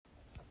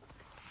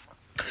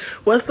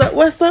What's up?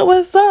 What's up?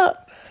 What's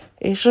up?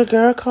 It's your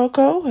girl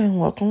Coco, and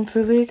welcome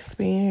to the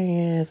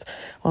experience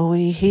where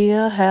we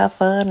hear, have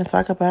fun, and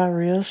talk about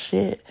real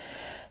shit.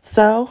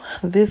 So,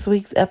 this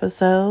week's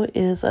episode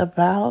is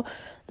about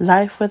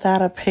life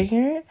without a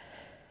parent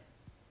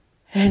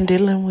and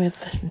dealing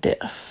with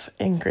death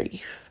and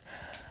grief.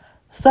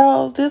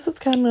 So, this is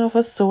kind of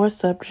a sore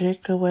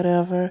subject or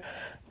whatever,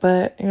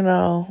 but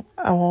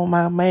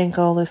my main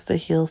goal is to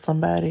heal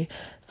somebody.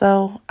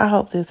 So, I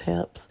hope this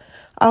helps.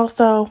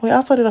 Also, we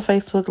also did a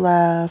Facebook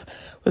Live.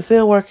 We're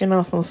still working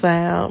on some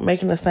sound,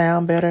 making the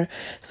sound better.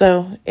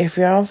 So, if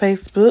you're on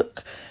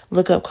Facebook,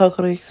 look up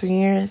Coco the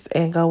Experience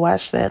and go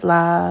watch that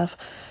live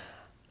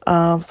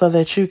so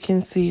that you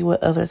can see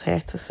what others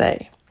have to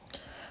say.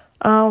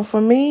 For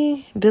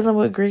me, dealing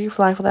with grief,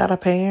 life without a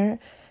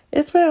parent,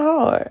 it's been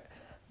hard.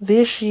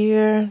 This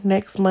year,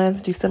 next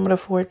month, December the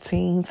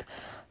 14th,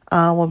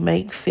 will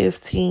make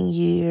 15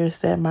 years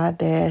that my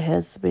dad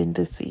has been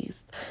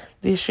deceased.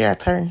 This year I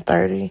turned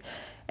 30,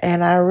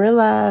 and I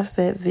realized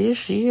that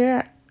this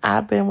year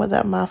I've been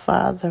without my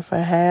father for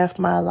half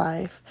my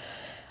life.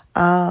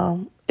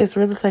 It's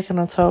really taken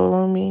a toll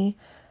on me.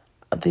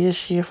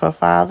 This year for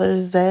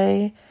Father's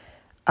Day,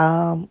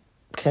 can't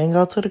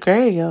go to the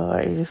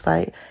graveyard. It's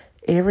like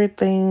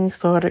everything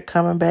started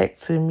coming back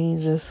to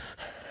me just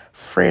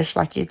fresh,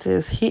 like it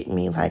just hit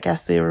me. Like I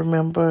still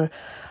remember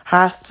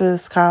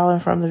hospice calling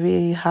from the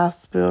VA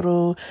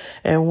hospital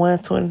at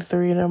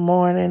 1:23 in the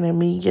morning and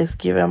me just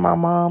giving my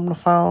mom the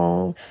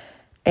phone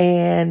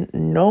and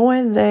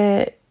knowing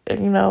that,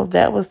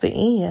 that was the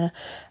end.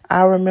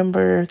 I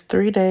remember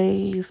 3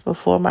 days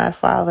before my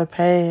father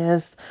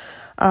passed.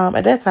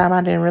 At that time,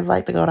 I didn't really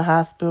like to go to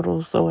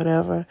hospitals or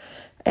whatever.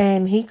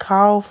 And he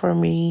called for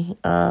me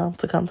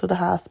to come to the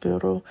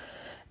hospital.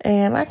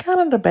 And I kind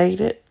of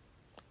debated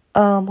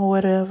or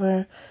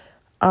whatever.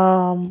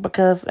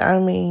 Because, I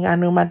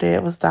knew my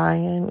dad was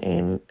dying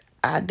and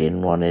I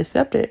didn't want to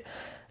accept it,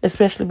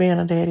 especially being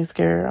a daddy's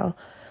girl.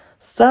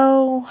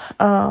 So,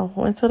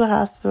 went to the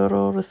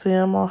hospital to see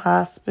him on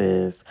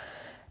hospice,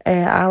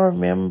 and I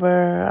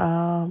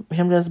remember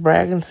him just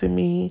bragging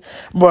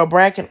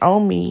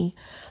on me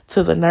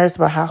to the nurse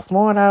about how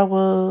smart I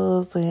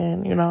was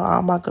and,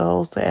 all my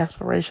goals and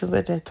aspirations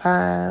at that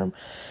time.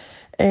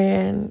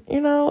 And,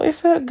 it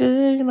felt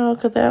good,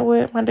 because that's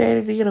what my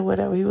daddy did or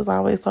whatever. He was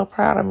always so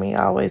proud of me,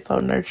 always so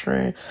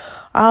nurturing,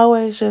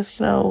 always just,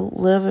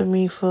 loving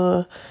me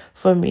for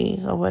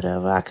me or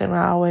whatever. I can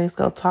always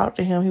go talk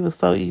to him. He was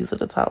so easy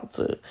to talk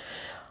to.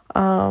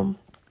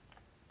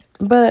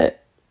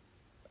 But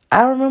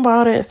I remember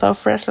all that so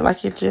fresh,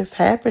 like it just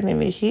happened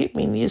and it hit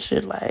me and you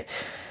should like,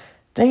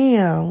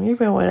 damn, you've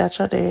been without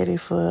your daddy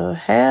for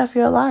half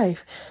your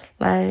life.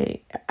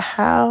 Like,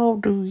 how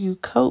do you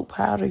cope?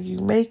 How do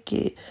you make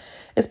it?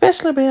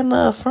 Especially being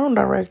a film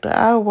director.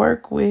 I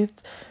work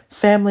with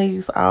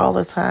families all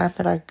the time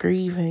that are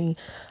grieving.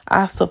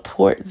 I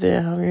support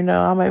them,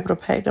 I'm able to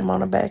pat them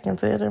on the back and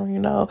tell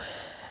them,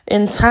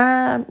 in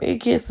time, it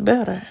gets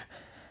better.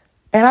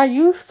 And I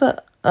used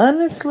to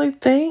honestly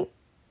think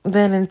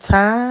that in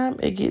time,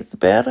 it gets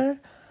better.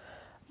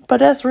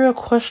 But that's real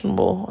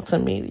questionable to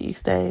me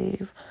these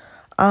days.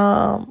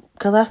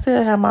 Because I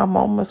still have my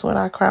moments when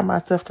I cry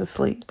myself to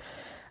sleep.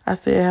 I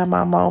still have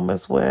my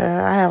moments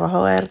where I have a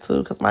whole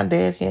attitude because my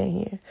dad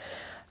ain't here.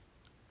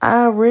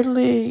 I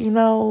really,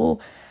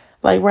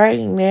 like right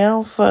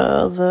now for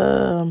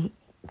the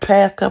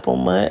past couple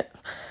months,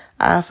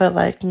 I felt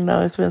like,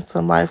 it's been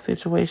some life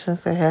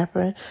situations that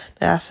happened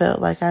that I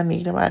felt like I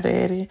needed my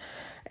daddy.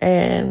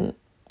 And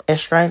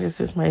as strange as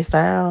this may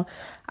sound,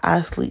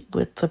 I sleep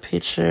with the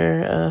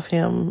picture of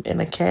him in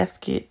a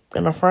casket,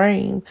 in a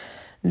frame,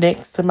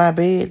 next to my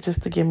bed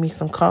just to give me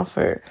some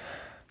comfort.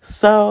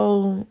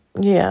 So,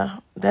 yeah,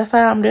 that's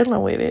how I'm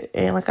dealing with it.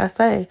 And like I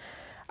say,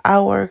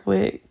 I work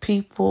with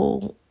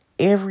people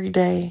every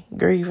day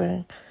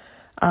grieving.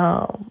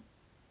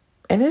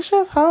 And it's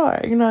just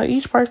hard.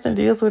 Each person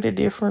deals with it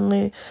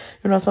differently.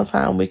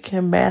 Sometimes we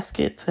can mask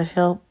it to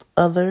help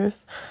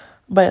others.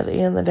 But at the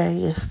end of the day,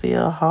 it's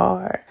still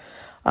hard.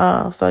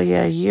 So,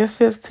 yeah, year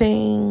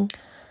 15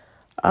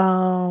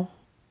 without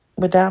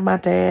my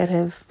dad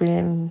has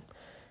been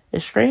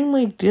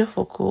extremely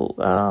difficult.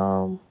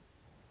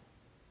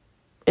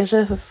 It's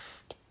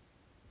just,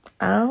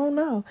 I don't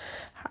know.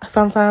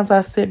 Sometimes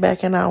I sit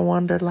back and I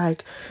wonder,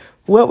 like,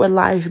 what would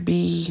life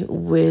be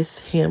with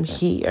him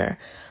here?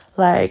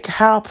 Like,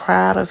 how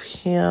proud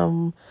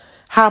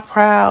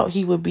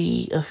he would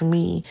be of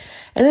me.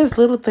 And it's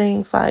little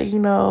things like, I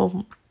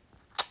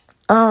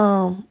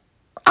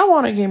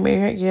want to get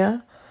married,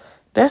 yeah.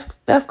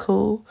 That's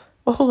cool.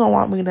 But who gonna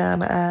walk me down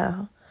the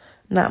aisle?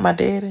 Not my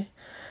daddy.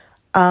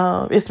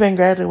 It's been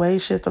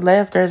graduation. The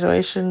last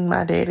graduation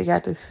my daddy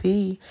got to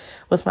see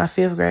was my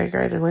 5th grade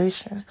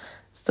graduation.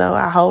 So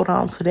I hold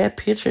on to that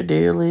picture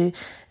dearly,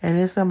 and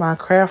it's in my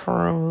craft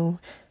room.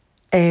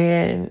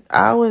 And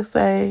I always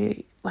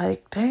say,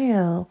 like,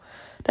 damn,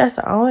 that's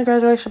the only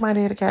graduation my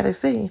daddy got to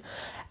see.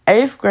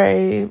 8th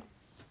grade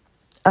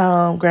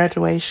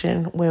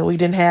graduation, well, we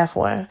didn't have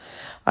one.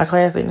 My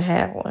class didn't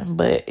have one,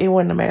 but it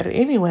wouldn't have mattered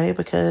anyway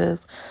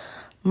because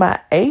my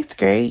 8th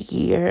grade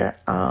year,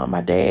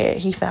 my dad,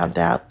 he found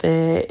out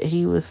that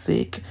he was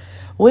sick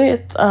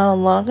with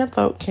lung and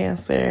throat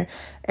cancer,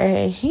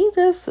 and he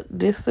just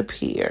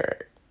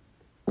disappeared.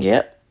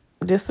 Yep,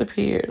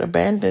 disappeared,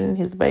 abandoned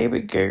his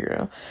baby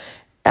girl.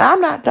 And I'm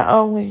not the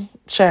only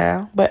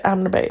child, but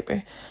I'm the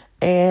baby.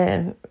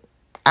 And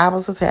I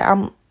was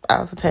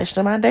attached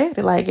to my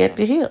daddy, like at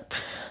the hip.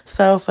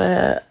 So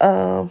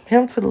for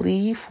him to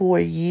leave for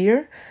a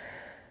year,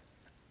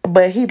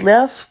 but he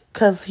left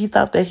because he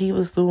thought that he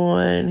was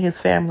doing his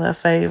family a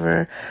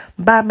favor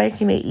by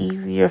making it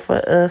easier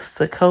for us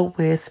to cope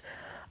with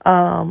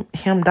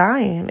him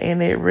dying.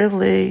 And it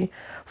really,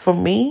 for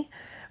me,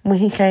 when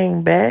he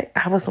came back,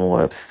 I was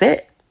more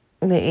upset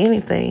than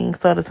anything.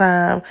 So the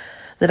time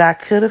that I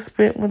could have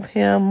spent with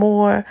him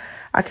more,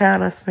 I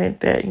kind of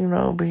spent that,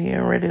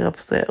 being really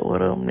upset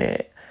with him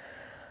that,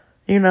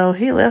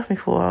 he left me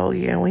for a whole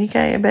year. And when he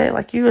came back,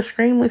 like, you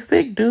extremely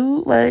sick,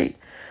 dude. Like,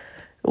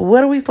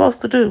 what are we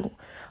supposed to do?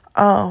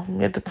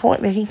 At the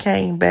point that he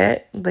came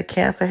back, the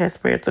cancer had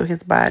spread through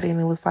his body, and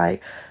it was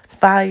like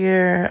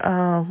fire,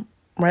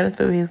 running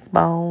through his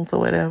bones or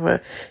whatever.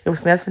 It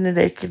was nothing that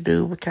they could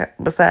do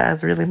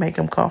besides really make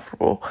him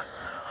comfortable.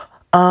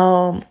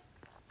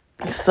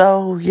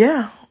 So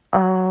yeah,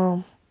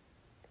 I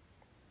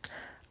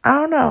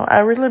don't know. I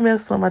really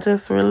miss him. I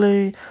just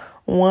really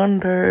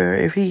wonder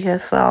if he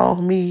has saw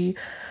me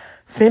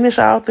finish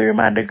all 3 of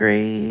my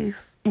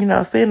degrees,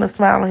 seeing a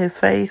smile on his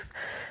face.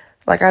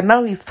 Like, I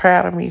know he's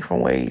proud of me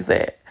from where he's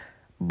at,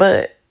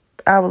 but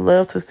I would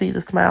love to see the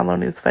smile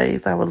on his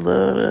face. I would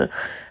love to,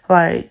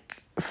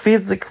 like,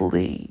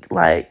 physically,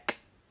 like,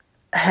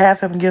 have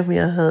him give me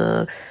a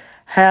hug,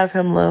 have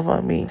him love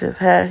on me, just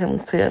have him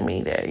tell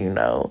me that,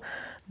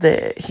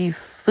 that he's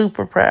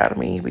super proud of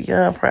me,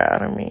 beyond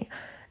proud of me.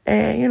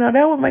 And,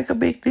 that would make a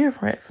big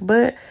difference.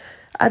 But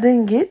I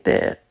didn't get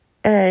that.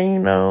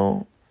 And,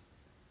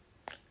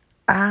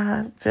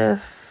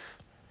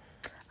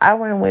 I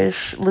wouldn't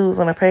wish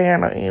losing a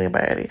parent on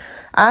anybody.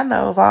 I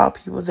know of all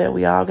people that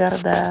we all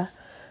gotta die.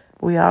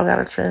 We all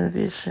gotta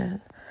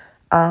transition.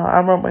 I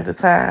remember at the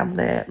time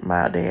that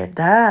my dad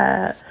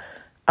died,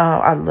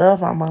 I love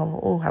my mama.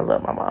 Oh, I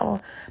love my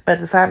mama. But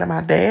at the time that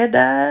my dad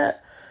died,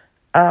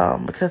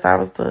 because I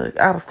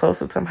was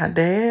closer to my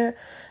dad,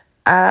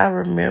 I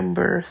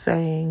remember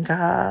saying,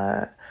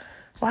 God,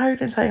 why you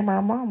didn't take my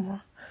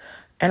mama?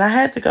 And I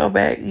had to go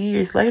back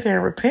years later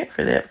and repent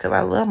for that because I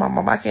love my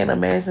mom. I can't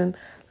imagine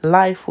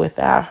life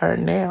without her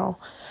now.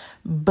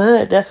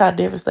 But that's how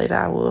devastated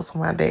I was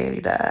when my daddy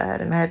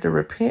died. And I had to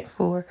repent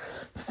for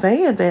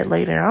saying that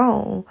later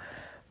on.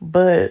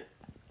 But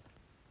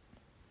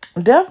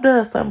death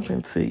does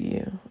something to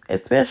you,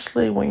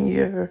 especially when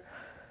you're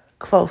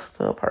close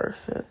to a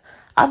person.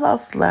 I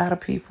lost a lot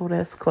of people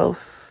that's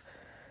close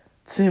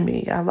to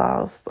me. I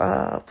lost,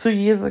 2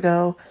 years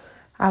ago,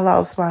 I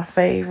lost my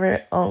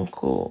favorite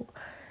uncle.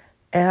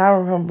 And I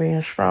remember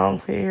being strong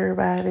for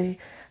everybody.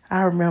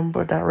 I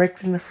remember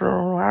directing the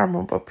funeral. I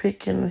remember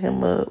picking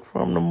him up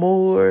from the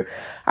morgue.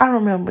 I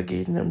remember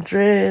getting him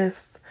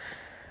dressed.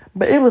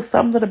 But it was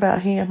something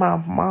about hearing my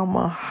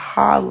mama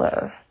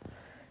holler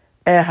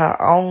at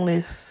her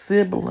only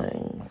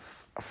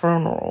sibling's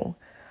funeral.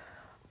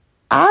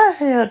 I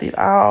held it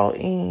all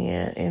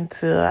in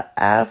until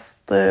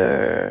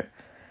after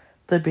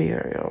the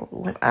burial.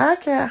 When I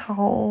got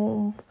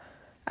home,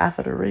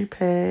 after the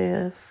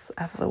repast,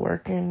 after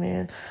working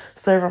and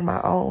serving my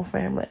own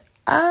family,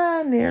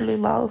 I nearly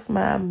lost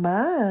my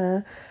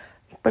mind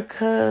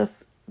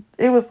because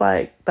it was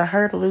like the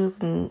hurt of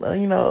losing,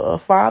 a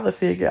father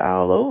figure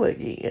all over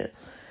again.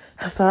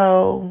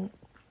 So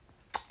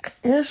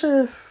it's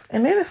just,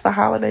 and then it's the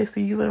holiday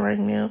season right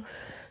now.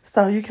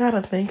 So you kind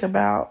of think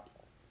about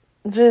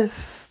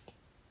just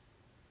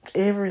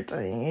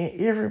everything,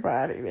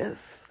 everybody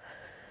that's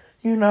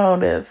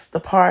that's the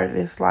part of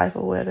this life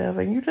or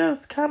whatever. You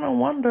just kind of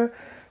wonder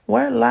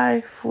what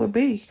life would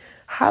be.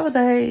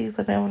 Holidays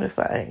are never the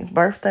same.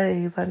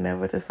 Birthdays are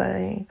never the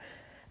same.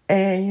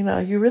 And,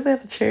 you really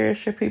have to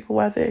cherish your people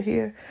while they're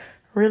here.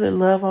 Really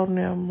love on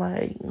them.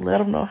 Like, let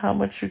them know how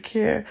much you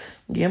care.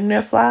 Give them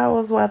their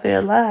flowers while they're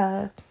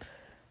alive.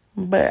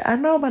 But I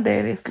know my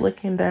daddy's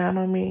looking down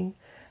on me.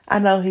 I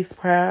know he's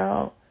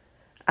proud.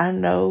 I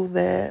know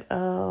that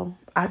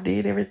I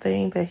did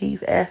everything that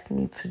he's asked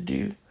me to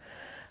do.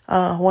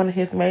 One of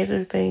his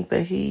major things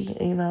that he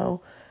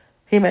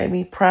made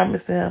me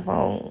promise him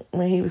on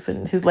when he was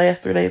in his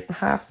last 3 days in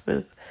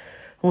hospice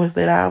was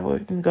that I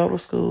would go to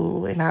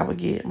school and I would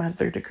get my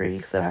 3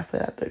 degrees that I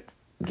said I would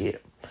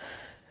get.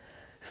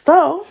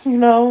 So,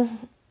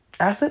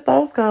 I set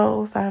those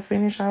goals. I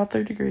finished all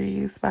 3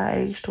 degrees by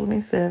age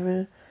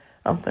 27.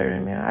 I'm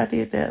 30 now. I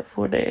did that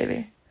for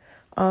daddy.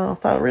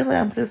 So really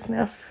I'm just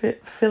now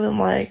feeling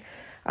like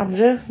I'm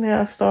just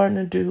now starting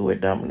to do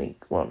what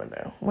Dominique want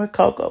to do, what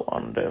Coco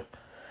want to do.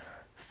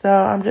 So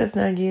I'm just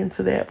now getting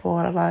to that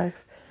part of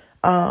life.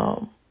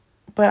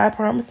 But I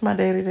promised my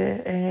daddy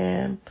that,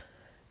 and,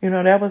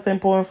 that was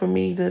important for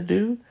me to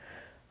do.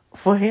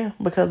 for him,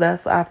 because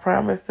I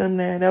promised him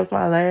that. That was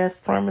my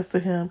last promise to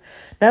him.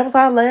 That was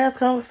our last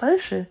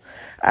conversation.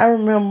 I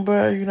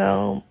remember,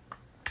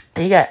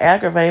 he got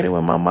aggravated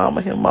when my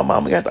mama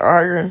got to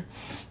arguing.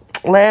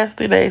 Last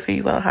 2 days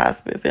he's on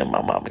hospice and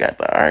my mama got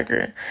to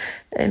arguing.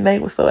 And they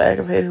were so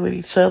aggravated with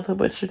each other.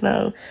 But,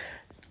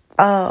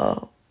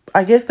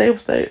 I guess they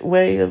was their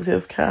way of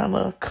just kind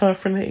of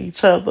comforting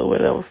each other,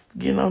 whatever,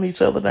 getting on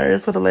each other's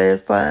nerves for the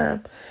last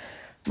time.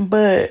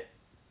 But,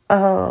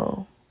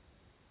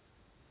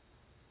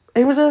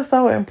 it was just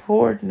so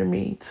important to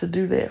me to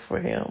do that for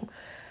him,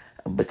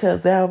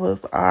 because that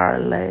was our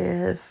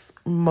last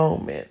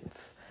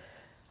moments.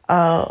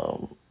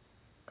 And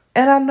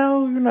I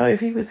know, if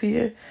he was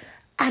here,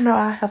 I know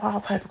I have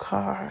all type of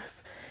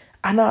cars.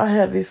 I know I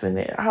have this and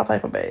that, all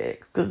type of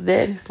bags, because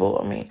daddy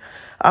spoiled me.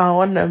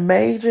 One of the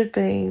major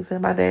things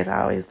that my dad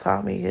always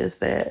taught me is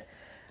that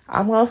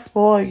I'm going to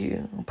spoil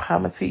you, but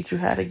I'm going to teach you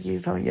how to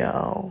get it on your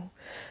own.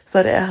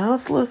 So that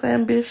hustler's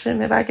ambition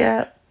that I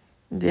got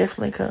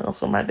definitely comes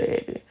from my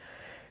daddy.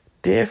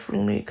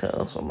 Definitely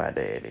comes from my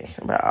daddy,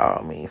 by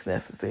all means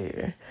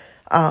necessary.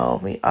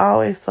 He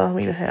always told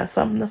me to have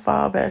something to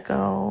fall back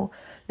on.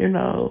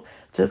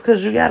 Just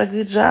because you got a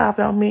good job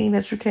don't mean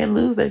that you can't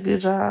lose that good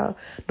job.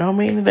 Don't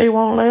mean that they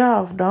won't lay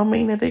off. Don't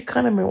mean that the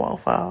economy won't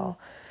fall.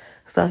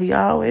 So he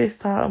always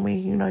taught me,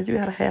 you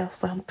got to have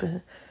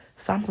something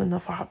to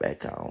fall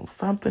back on,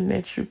 something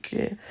that you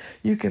can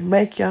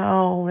make your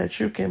own, that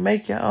you can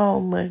make your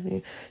own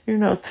money,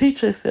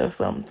 teach yourself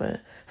something.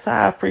 So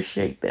I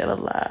appreciate that a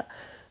lot.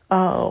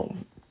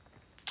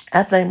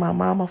 I thank my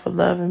mama for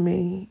loving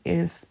me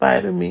in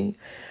spite of me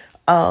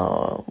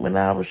when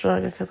I was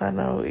younger, because I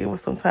know it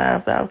was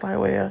sometimes I was like,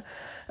 well,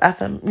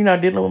 after,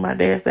 dealing with my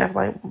dad, I was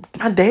like,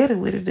 my daddy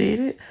would have did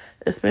it,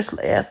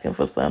 especially asking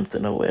for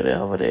something or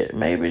whatever that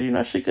maybe,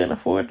 she couldn't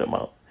afford the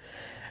most.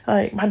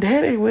 Like, my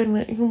daddy would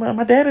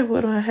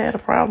have had a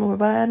problem with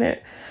buying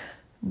it.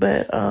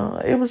 But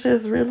it was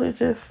just really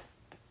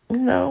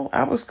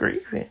I was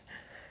grieving.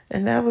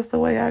 And that was the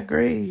way I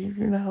grieved,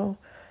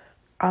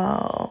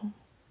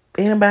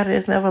 Anybody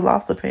that's never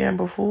lost a parent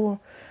before,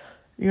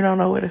 you don't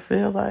know what it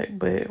feels like.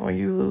 But when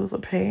you lose a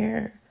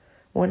parent,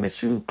 one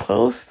that you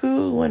close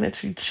to, one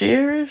that you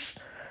cherish,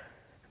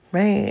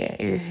 man,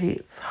 it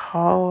hits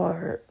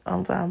hard.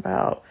 I'm talking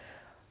about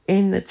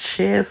in the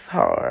chest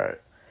hard.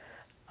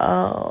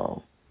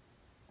 But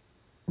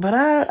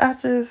I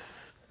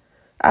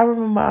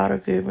remember all the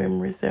good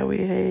memories that we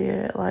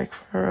had, like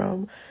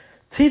from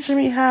teaching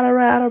me how to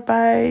ride a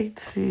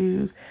bike,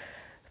 to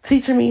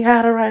teaching me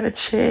how to write a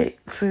check,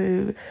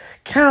 to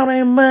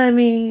counting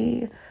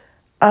money,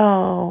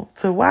 to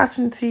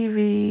watching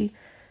TV.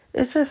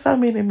 It's just so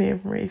many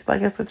memories.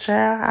 Like, as a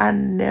child, I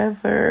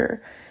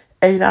never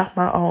ate off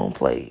my own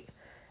plate.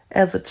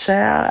 As a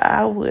child,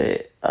 I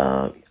would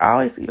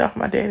always eat off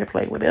my daddy's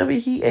plate. Whatever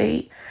he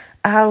ate,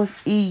 I was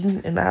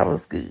eating and I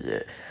was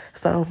good.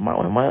 So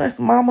when my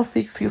mama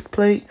fixed his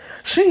plate,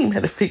 she even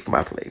had to fix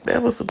my plate.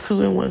 That was a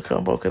 2-in-1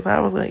 combo, because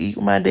I was going to eat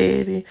with my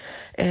daddy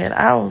and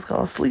I was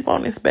going to sleep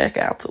on his back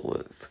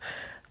afterwards.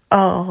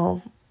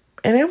 And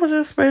it was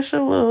just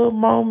special little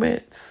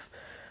moments.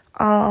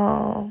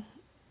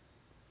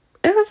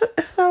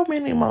 It's so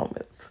many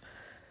moments.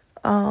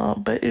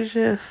 But it's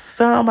just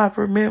some I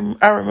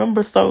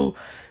remember so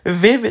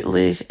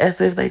vividly as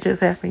if they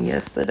just happened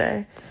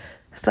yesterday.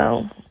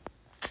 So,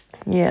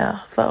 yeah.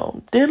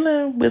 So,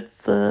 dealing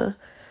with the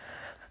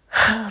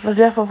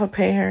death of a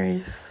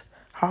parent is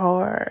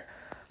hard.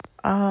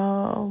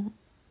 You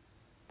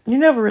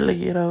never really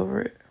get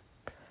over it.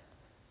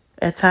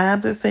 At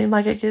times it seems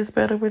like it gets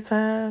better with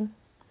time.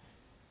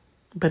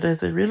 But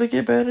does it really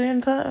get better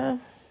in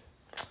time?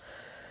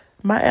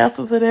 My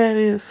answer to that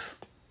is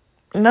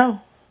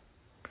no.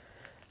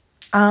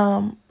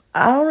 I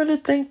don't really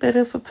think that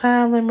it's a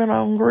time limit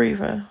on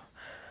grieving.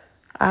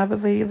 I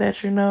believe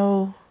that,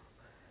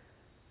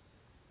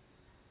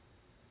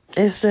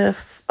 it's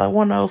just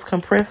one of those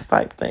compressed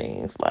type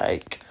things.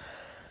 Like,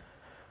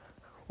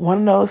 one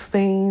of those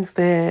things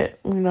that,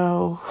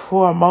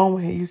 for a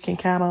moment you can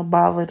kind of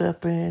bottle it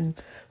up and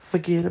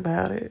forget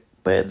about it.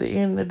 But at the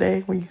end of the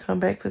day, when you come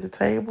back to the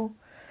table,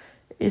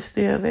 it's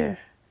still there.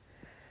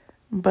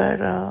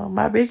 But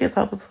my biggest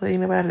hope is for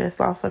anybody that's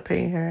lost a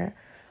parent,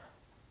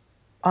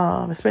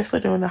 especially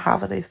during the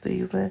holiday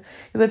season,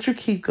 is that you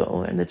keep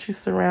going, that you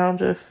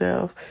surround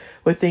yourself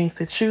with things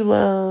that you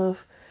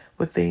love,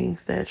 with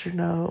things that, you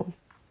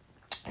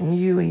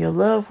and your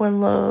loved one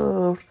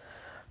loved.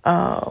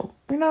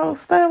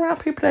 Stay around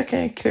people that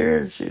can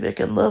encourage you, that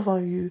can love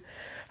on you.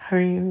 I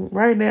mean,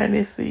 right now in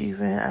this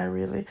season,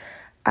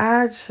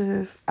 I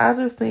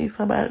just need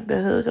somebody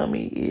to hug on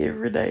me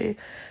every day,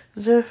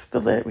 just to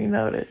let me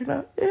know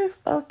that, it's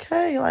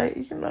okay. Like,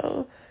 it's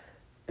all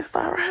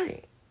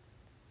right.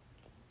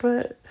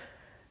 But,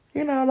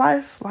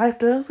 life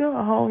does go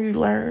on. You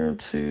learn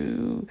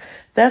to,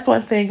 that's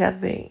one thing I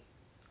think.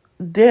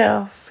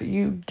 Death,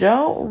 you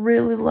don't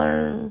really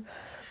learn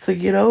to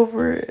get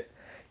over it.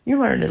 You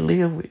learn to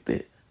live with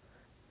it.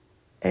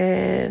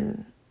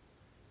 And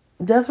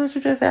that's what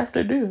you just have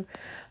to do.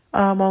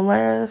 On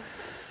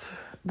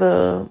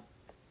the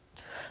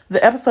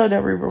episode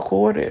that we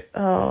recorded,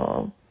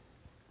 I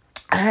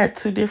had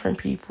two different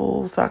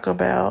people talk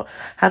about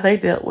how they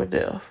dealt with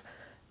death.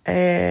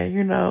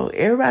 And,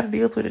 everybody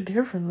deals with it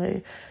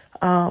differently.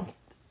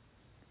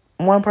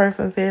 One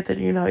person said that,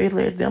 it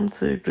led them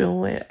to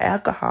doing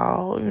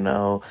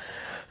alcohol,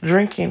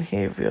 drinking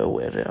heavy or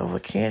whatever,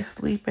 can't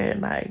sleep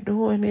at night,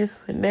 doing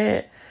this and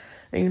that.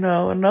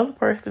 Another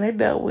person, they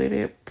dealt with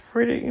it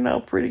pretty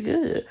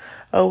good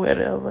or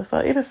whatever. So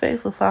it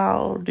affects us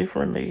all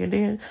differently. And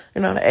then,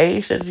 the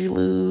age that you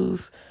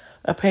lose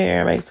a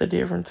parent makes a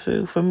difference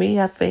too. For me,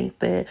 I think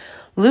that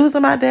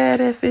losing my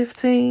dad at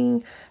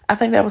 15, I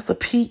think that was the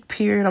peak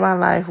period of my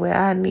life where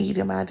I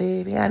needed my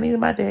daddy. I needed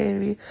my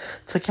daddy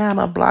to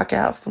kind of block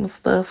out some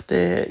stuff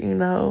that,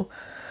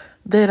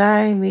 that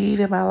I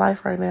need in my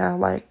life right now,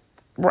 like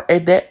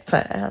at that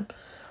time,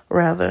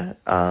 rather.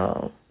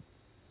 But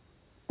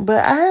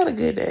I had a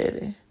good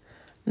daddy.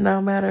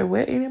 No matter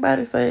what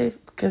anybody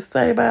can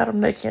say about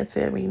him, they can't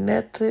tell me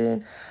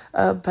nothing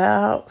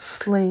about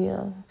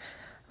Slim.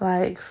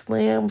 Like,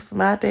 Slim's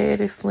my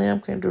daddy.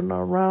 Slim can do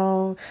no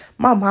wrong.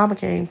 My mama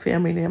can't tell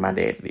me that my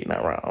daddy did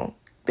no wrong.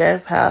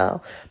 That's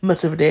how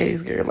much of a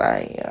daddy's girl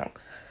I am.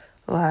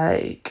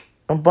 Like,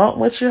 bump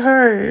what you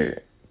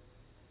heard.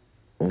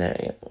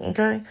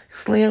 Okay?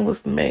 Slim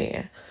was the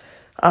man.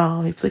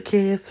 He took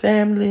care of his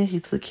family. He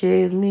took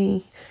care of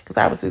me. Because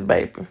I was his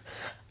baby.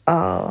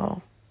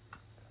 But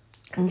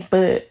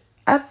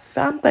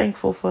I'm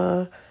thankful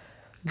for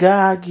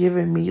God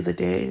giving me the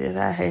daddy that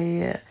I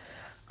had.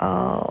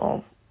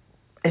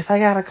 If I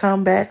gotta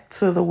come back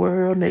to the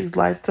world next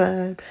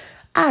lifetime,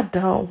 I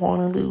don't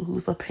want to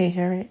lose a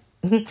parent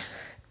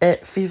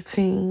at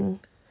 15.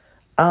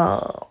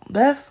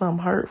 That's some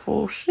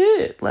hurtful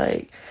shit.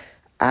 Like,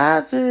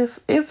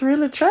 it's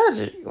really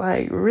tragic.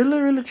 Like,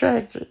 really, really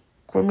tragic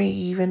for me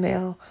even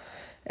now.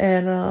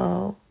 And,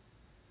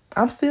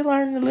 I'm still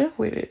learning to live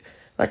with it.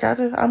 Like,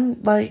 I'm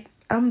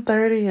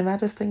 30 and I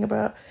just think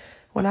about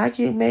when I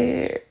get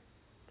married,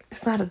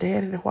 it's not a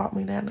daddy to walk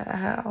me down the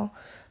aisle.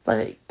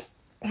 Like,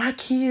 my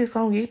kids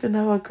don't get to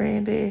know a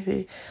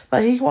granddaddy.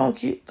 Like, he won't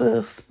get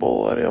to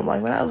spoil them.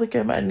 Like, when I look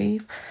at my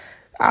niece,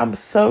 I'm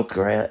so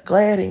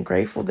glad and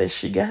grateful that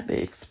she got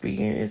to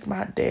experience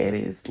my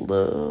daddy's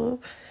love.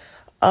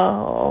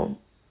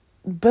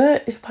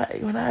 But it's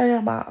like when I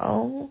have my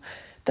own,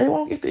 they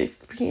won't get to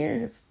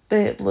experience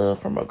that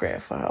love from a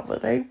grandfather.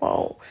 They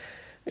won't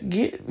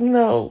get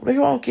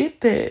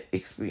that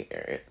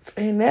experience.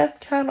 And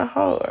that's kind of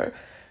hard.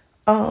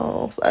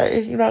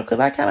 Because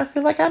I kind of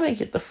feel like I didn't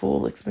get the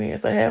full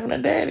experience of having a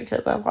daddy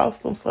because I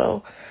lost him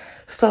so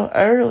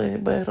early.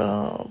 But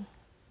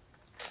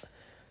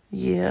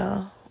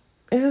yeah,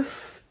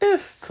 it's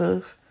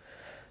tough.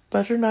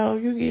 But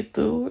you get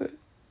through it.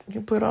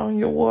 You put on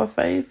your war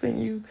face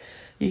and you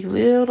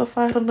live to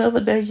fight another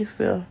day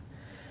yourself.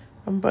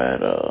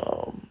 But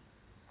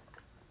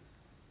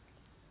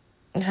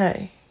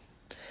hey,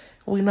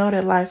 we know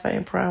that life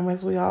ain't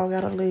promised. We all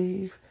gotta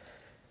leave.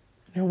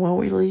 And when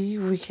we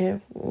leave, we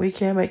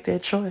can't make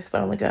that choice.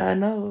 Only God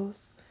knows.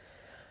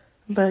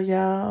 But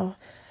y'all,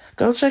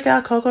 go check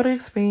out Coco the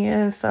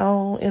Experience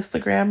on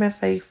Instagram and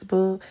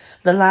Facebook.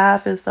 The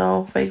live is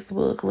on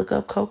Facebook. Look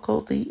up Coco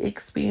the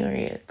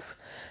Experience.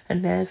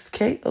 And that's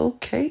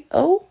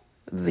KOKO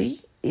the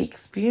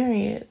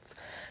Experience.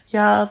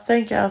 Y'all,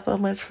 thank y'all so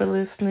much for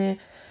listening.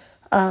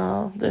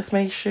 Just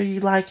make sure you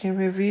like and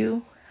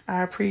review.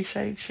 I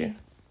appreciate you.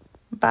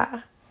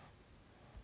 Bye.